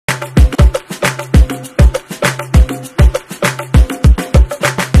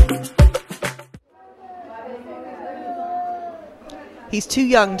He's too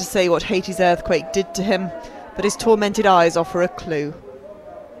young to say what Haiti's earthquake did to him, but his tormented eyes offer a clue.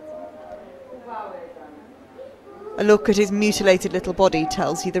 A look at his mutilated little body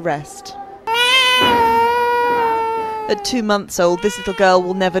tells you the rest. At 2 months old, this little girl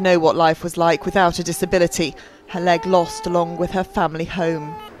will never know what life was like without a disability, her leg lost along with her family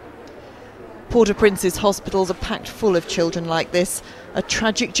home. Port-au-Prince's hospitals are packed full of children like this, a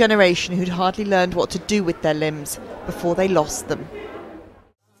tragic generation who'd hardly learned what to do with their limbs before they lost them.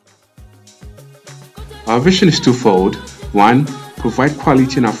 Our vision is twofold. 1, provide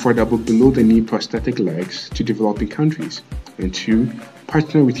quality and affordable below-the-knee prosthetic legs to developing countries. And 2,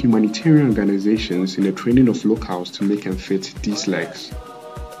 partner with humanitarian organizations in the training of locals to make and fit these legs.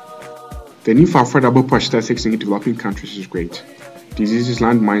 The need for affordable prosthetics in developing countries is great. Diseases,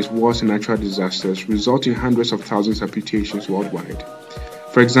 landmines, wars, and natural disasters result in hundreds of thousands of amputations worldwide.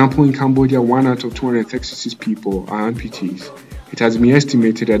 For example, in Cambodia, 1 out of 236 people are amputees. It has been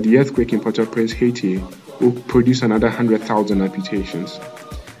estimated that the earthquake in Port-au-Prince, Haiti, will produce another 100,000 amputations.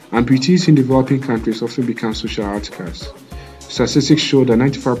 Amputees in developing countries often become social outcasts. Statistics show that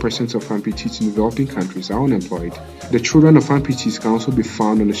 95% of amputees in developing countries are unemployed. The children of amputees can also be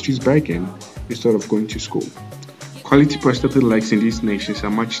found on the streets begging instead of going to school. Quality prosthetic legs in these nations are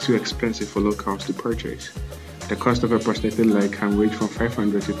much too expensive for locals to purchase. The cost of a prosthetic leg can range from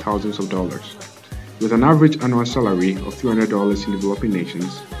 $500 to thousands of dollars. With an average annual salary of $300 in developing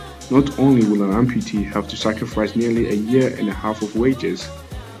nations, not only will an amputee have to sacrifice nearly a year and a half of wages,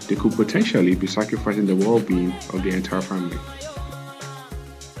 they could potentially be sacrificing the well-being of the entire family.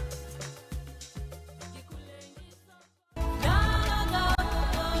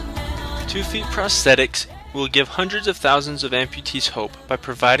 2 Feet Prosthetics will give hundreds of thousands of amputees hope by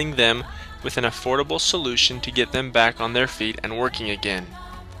providing them with an affordable solution to get them back on their feet and working again.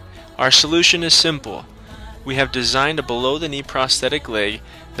 Our solution is simple. We have designed a below-the-knee prosthetic leg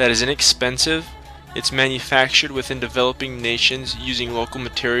that is inexpensive, it's manufactured within developing nations using local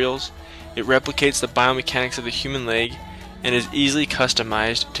materials, it replicates the biomechanics of the human leg, and is easily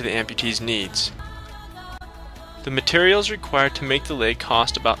customized to the amputee's needs. The materials required to make the leg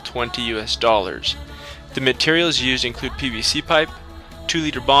cost about $20 US. The materials used include PVC pipe,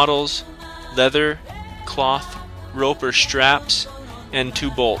 2-liter bottles, leather, cloth, rope or straps, and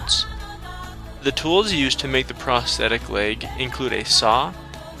 2 bolts. The tools used to make the prosthetic leg include a saw,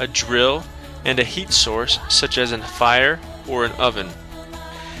 a drill, and a heat source such as a fire or an oven.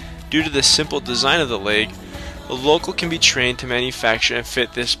 Due to the simple design of the leg, a local can be trained to manufacture and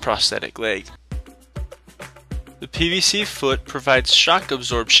fit this prosthetic leg. The PVC foot provides shock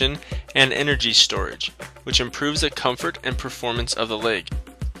absorption and energy storage, which improves the comfort and performance of the leg.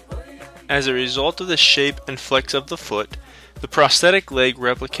 As a result of the shape and flex of the foot, the prosthetic leg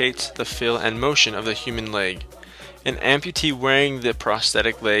replicates the feel and motion of the human leg. An amputee wearing the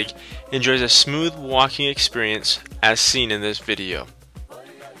prosthetic leg enjoys a smooth walking experience as seen in this video.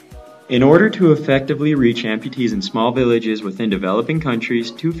 In order to effectively reach amputees in small villages within developing countries,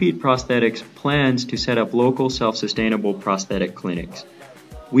 2 Feet Prosthetics plans to set up local self-sustainable prosthetic clinics.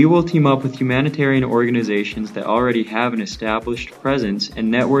 We will team up with humanitarian organizations that already have an established presence and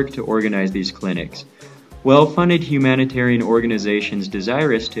network to organize these clinics. Well-funded humanitarian organizations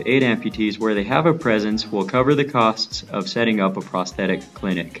desirous to aid amputees where they have a presence will cover the costs of setting up a prosthetic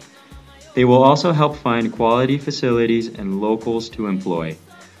clinic. They will also help find quality facilities and locals to employ.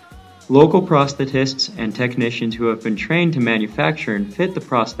 Local prosthetists and technicians who have been trained to manufacture and fit the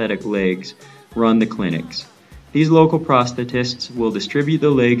prosthetic legs run the clinics. These local prosthetists will distribute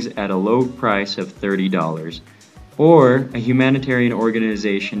the legs at a low price of $30, or a humanitarian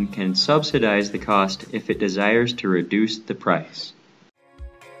organization can subsidize the cost if it desires to reduce the price.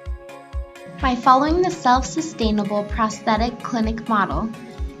 By following the self-sustainable prosthetic clinic model,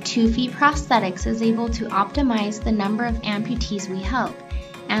 2 Feet Prosthetics is able to optimize the number of amputees we help,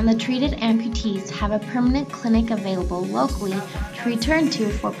 and the treated amputees have a permanent clinic available locally to return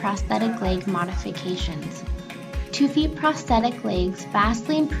to for prosthetic leg modifications. 2 Feet Prosthetic legs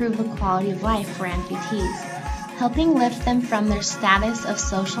vastly improve the quality of life for amputees, helping lift them from their status of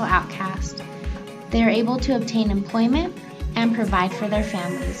social outcast. They are able to obtain employment and provide for their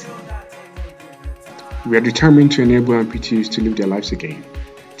families. We are determined to enable amputees to live their lives again,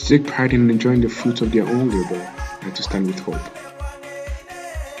 to take pride in enjoying the fruits of their own labor, and to stand with hope.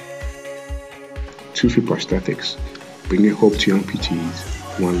 2 Feet Prosthetics, bringing hope to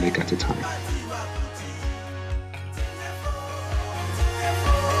amputees, one leg at a time.